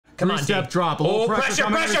Come on, Three-step drop. A little pressure.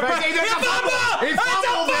 Pressure. He fumbled! It's a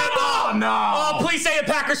fumble! Oh, no. Oh, please say the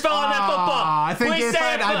Packers fell on that football. I think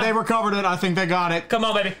they recovered it. I think they got it. Come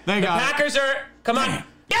on, baby. They got it. The Packers are... Come on.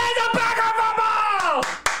 Get the Packer football!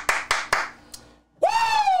 Woo!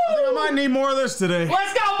 I think I might need more of this today.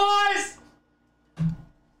 Let's go, boys!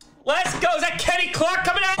 Let's go. Is that Kenny Clark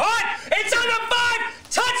coming out? Hot! It's on the 5!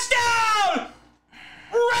 Touchdown!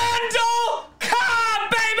 Randall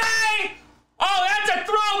Cobb, baby! Oh, that's a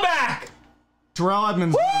throwback! Terrell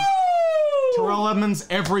Edmonds. Woo! Terrell Edmonds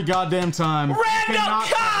every goddamn time. Randall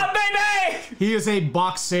Cobb, baby! He is a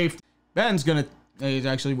box safety. Ben's gonna... He's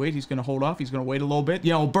actually wait. He's gonna hold off. He's gonna wait a little bit.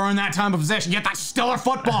 Burn that time of possession. Get that stellar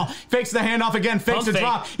football. Fakes the handoff again. Fakes the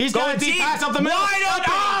drop. He's got a deep pass up the middle. Wide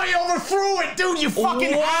open. Oh, he overthrew it, dude. You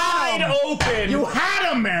fucking had him. Wide open. You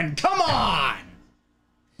had him, man. Come on.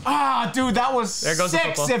 Ah, dude, that was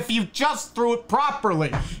six if you just threw it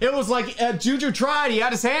properly. It was like Juju tried. He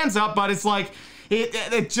had his hands up, but it's like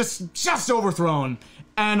it just overthrown.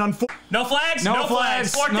 And unfortunately, no flags. No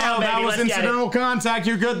flags. Fourth down, baby. That was incidental contact.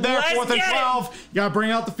 You're good there. Let's 4th and 12. You gotta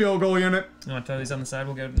bring out the field goal unit. You want to throw these on the side?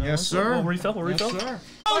 We'll go. Yes, sir. We'll refill. Yes, sir.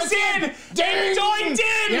 Goes in. Ding. Joined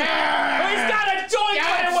in. Yeah. He's got a joint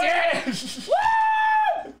right away.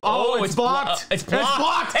 Woo! Oh, it's blocked. It's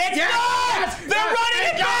blocked. It's blocked. They're running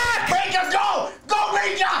it back. Rangers, go! Go,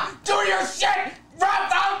 Ranger! Do your shit!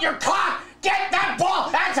 Wrap out your clock! Get that ball!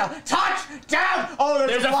 That's a touchdown! Oh,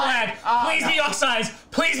 there's a flag. Please be offside.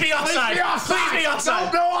 Please be offside. Please be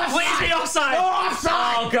offside. No offside. Please be offside. No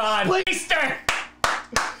offside. Oh, God. Please.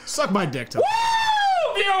 Suck my dick, Tom.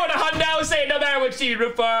 Woo! You know what a hundo say, no matter which team you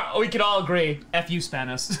root for, we can all agree. F you,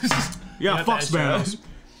 Spanos. Yeah, fuck Spanos.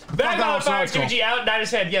 That motherfucker, Juji out, Niners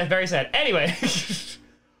fan. Yeah, very sad. Anyway.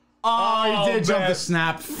 Oh, you did jump the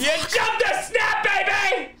snap. You jumped the snap,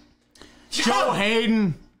 baby! Joe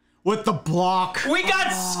Hayden with the block. We got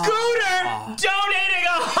Scooter donating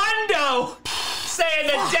a hundo, saying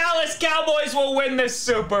the Dallas Cowboys will win the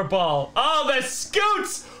Super Bowl. Oh, the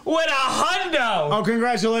Scoots with a hundo. Oh,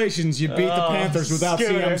 congratulations. You beat the Panthers without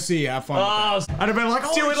Scooter. CMC. Have fun with that. I'd have been like,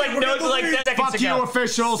 oh, do it like 10 seconds fuck ago. you,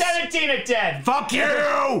 officials. 17-10. Fuck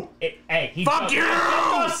you. Hey, he fuck you.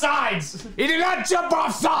 Both sides. He did not jump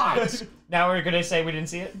off sides. Now we're going to say we didn't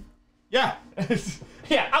see it? Yeah.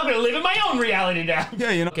 Yeah, I'm going to live in my own reality now. Yeah,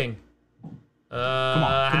 you know. Come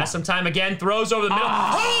on. Has some time again. Throws over the middle.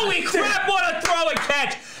 Holy crap, what a throw and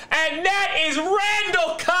catch. And that is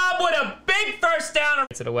Randall Cobb with a big first down.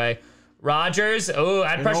 Gets it away. Rodgers. Oh,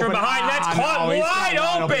 had pressure from behind. That's caught wide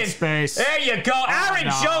open. Space. There you go.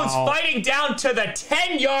 Aaron Jones fighting down to the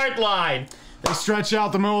 10-yard line. They stretch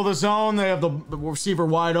out the middle of the zone. They have the receiver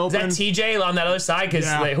wide open. Is that TJ on that other side? Because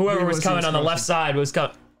whoever was coming on the left side was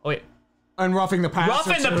coming. Oh, wait. And roughing the passer.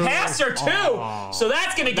 Roughing the passer, too. So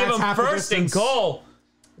that's going to give him first and goal.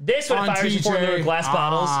 This would have fired before there were glass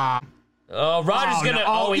bottles. Oh, Rodgers going to...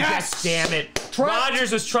 Oh, yes. Damn it.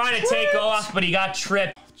 Rodgers was trying to take off, but he got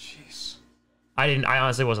tripped. Oh, jeez. I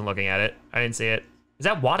honestly wasn't looking at it. I didn't see it. Is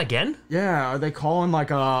that Watt again? Yeah. Are they calling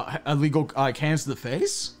like a illegal hands to the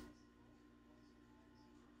face?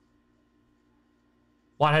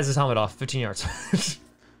 Watt has his helmet off. 15 yards.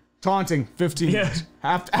 Taunting. 15 yards.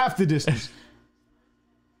 Half the distance.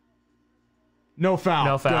 No foul.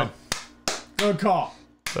 No foul. Good call.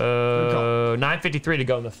 9:53 to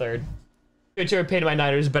go in the third. Good to pay to my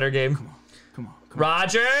Niners. Better game. Come on.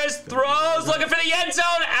 Rodgers throws, looking for the end zone.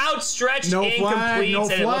 Outstretched, incomplete,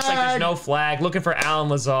 and it looks like there's no flag. Looking for Alan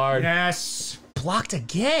Lazard. Yes. Blocked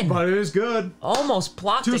again. But it is good. Almost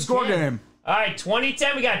blocked again. 2-score game. All right,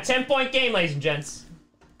 20-10. We got a 10-point game, ladies and gents.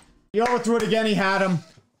 He overthrew it again. He had him.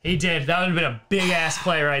 He did. That would have been a big-ass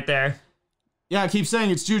play right there. Yeah, I keep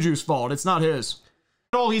saying it's Juju's fault. It's not his.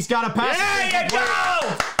 He's got a pass. There you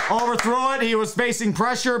go! Overthrew it. He was facing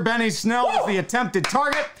pressure. Benny Snell was the attempted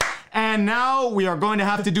target. And now we are going to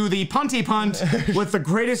have to do the punty punt with the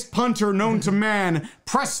greatest punter known to man,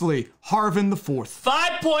 Presley Harvin IV.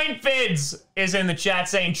 5-point Fids is in the chat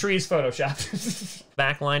saying Tree's photoshopped.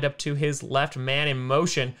 Back lined up to his left, man in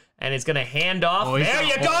motion, and is going to hand off. Oh, there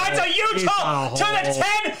you go. It's a huge hole to the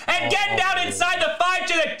 10 and getting down inside the 5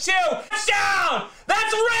 to the 2. Touchdown!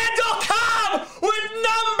 That's Randall Cobb with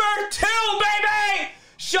number 2, baby!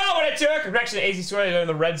 Show what it took. Correction to AZ Story. They're in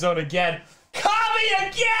the red zone again. Cobby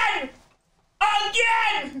again!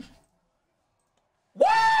 Again! Woo!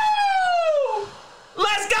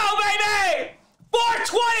 Let's go, baby!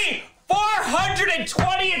 420!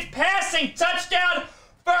 420th passing touchdown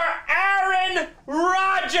for Aaron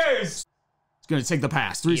Rodgers. going to take the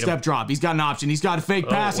pass. Three-step drop. He's got an option. He's got a fake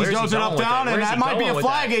pass. He goes it up, down, and that might be a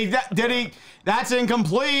flag. That's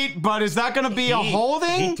incomplete, but is that going to be a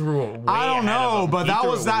holding? He threw it way I don't know, but that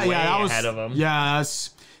was that. Yeah, that was ahead of him. Yeah,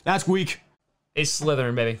 that's weak. It's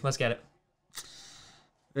slithering, baby. Let's get it.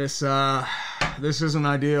 This isn't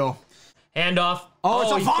ideal. Handoff.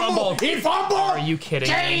 Oh, it's a fumble. He fumbled. Are you kidding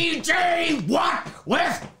me? JJ Watt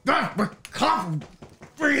with the recovery.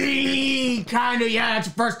 Kind of, yeah, it's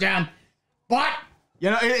a first down. But,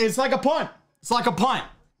 you know, it's like a punt. It's like a punt.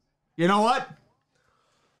 You know what?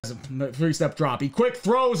 Three-step drop. He quick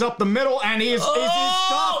throws up the middle, and he's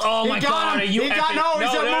stopped. Oh, my God. He's moving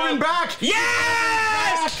back.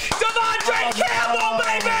 Yes! Devondre Campbell,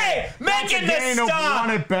 baby! Making this stop.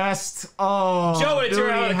 One at best. Oh, Joe would have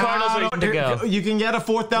turned out the Cardinals to go. You can get a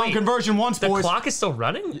fourth down conversion once, boys. The clock is still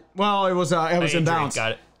running? Well, it was in bounds.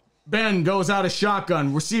 Got it. Ben goes out of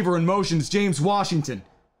shotgun. Receiver in motion is James Washington.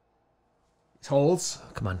 He holds. Oh,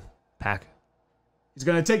 come on. Pack. He's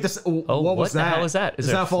going to take this. What was that? What the hell is that? Is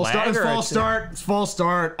that false start? It's false start. It's false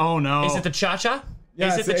start. Oh, no. Is it the cha-cha?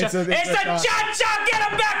 Yeah, it's the cha-cha! Get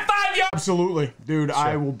him back 5 yards! Absolutely. Dude, sure.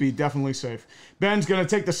 I will be definitely safe. Ben's going to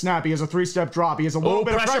take the snap. He has a three-step drop. He has a little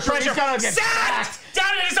bit of pressure. He's going to get sacked!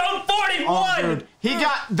 Down at his own 41! Oh, dude. He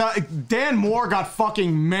got Dan Moore got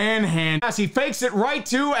fucking manhandled. He fakes it right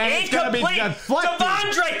to, and it's going to be deflected.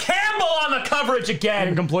 Devondre Campbell on the coverage again.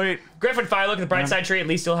 Incomplete. Griffin Fire, look at the bright side tree. At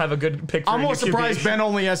least you'll have a good pick for I'm more surprised Ben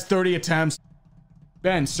only has 30 attempts.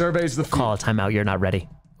 Ben surveys the field. Call a timeout. You're not ready.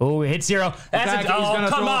 Oh, hit zero. That's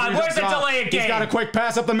come on. Where's the delay game? He's got a quick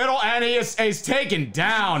pass up the middle, and he's taken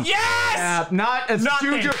down. Yes! Not as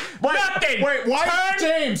Nothing. Nothing. Wait, why?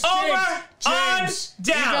 James. Down.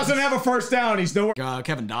 He doesn't have a first down. He's nowhere.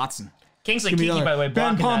 Kevin Dotson. Kingsley Kiki, by the way,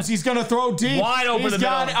 Ben pumps. He's going to throw deep. Wide over the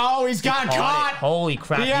middle. Oh, he's got caught. Holy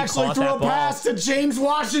crap. He actually threw a pass to James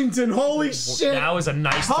Washington. Holy shit. That was a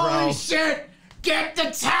nice throw. Holy shit. Get the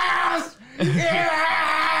towels.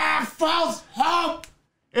 Yeah. False hope.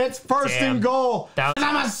 It's first and goal.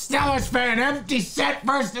 I'm a Steelers fan. Empty set,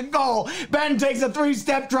 first and goal. Ben takes a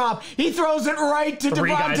three-step drop. He throws it right to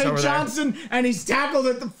Devontae Johnson, and he's tackled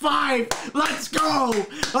at the 5. Let's go.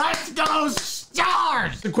 Let's go,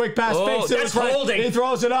 Stars. The quick pass fakes it. That's holding. He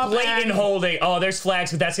throws it up. Blatant holding. Oh, there's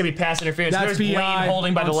flags, but that's going to be pass interference. There's blatant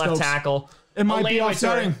holding by the left tackle. It might be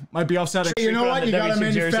offsetting. You know what? You got to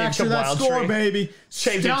manufacture that score, baby.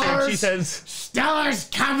 Stellar's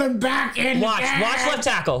coming back in. Watch left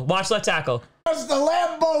tackle. Watch left tackle. That's the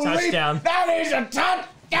Lambeau touchdown. Leap. That is a touchdown.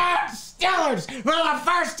 Stellars for the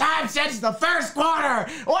first time since the first quarter.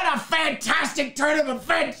 What a fantastic turn of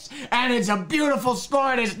events. And it's a beautiful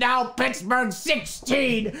score. It is now Pittsburgh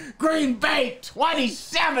 16, Green Bay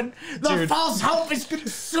 27. The false hope is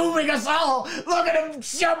consuming us all. Look at him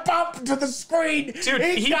jump up to the screen. Dude,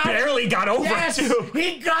 he barely got over too.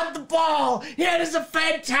 He got the ball. It is a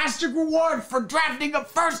fantastic reward for drafting a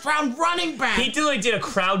first-round running back. He did a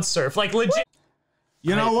crowd surf, like legit.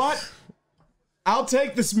 You know what? I'll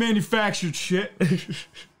take this manufactured shit.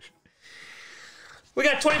 We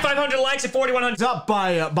got 2,500 likes at 4,100. Up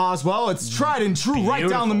by Boswell. It's tried and true. Right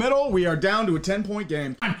down the middle. We are down to a 10-point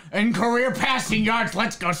game. In career passing yards,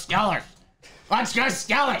 let's go Stellars. Let's go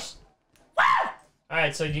Stellars. Woo! All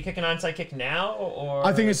right, so do you kick an onside kick now, or?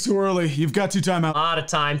 I think it's too early. You've got 2 timeouts. A lot of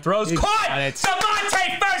time. Throws caught.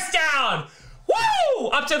 Devontae first down. Woo!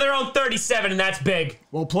 Up to their own 37, and that's big.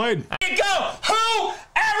 Well played. There you go. Who?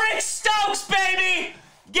 Eric Stokes, baby!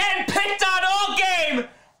 Getting picked on all game!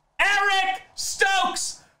 Eric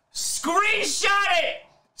Stokes! Screenshot it!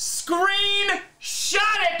 Screenshot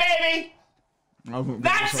it, baby!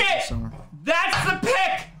 That's it! That's the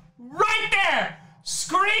pick! Right there!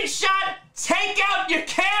 Screenshot! Take out your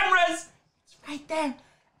cameras! It's right there!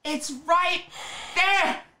 It's right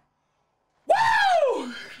there!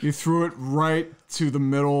 Woo! You threw it right to the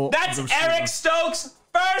middle. That's Eric Stokes'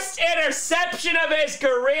 first interception of his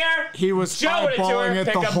career. He was eyeballing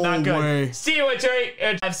it the whole way. See you, Terry.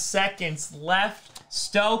 5 seconds left.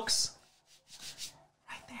 Stokes.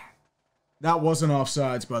 Right there. That wasn't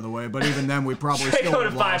offsides, by the way, but even then we probably still would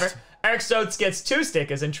have lost. Eric Stokes gets 2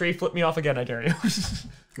 stickers, and Tree flip me off again, I dare you.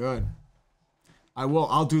 Good. I will.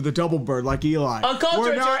 I'll do the double bird like Eli.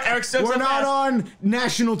 We're not on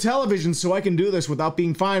national television, so I can do this without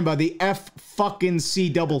being fined by the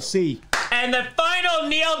FCCC. And the final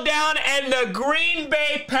kneel down, and the Green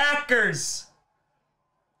Bay Packers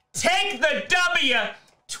take the W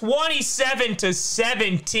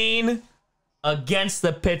 27-17 against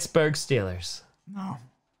the Pittsburgh Steelers.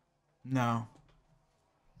 No.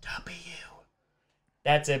 W.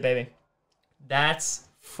 That's it, baby. That's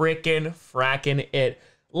fracking it.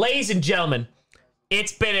 Ladies and gentlemen,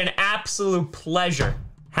 It's been an absolute pleasure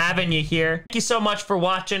having you here. Thank you so much for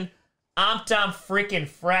watching. I'm Tom freaking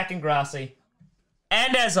Grossi.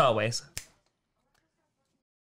 And as always,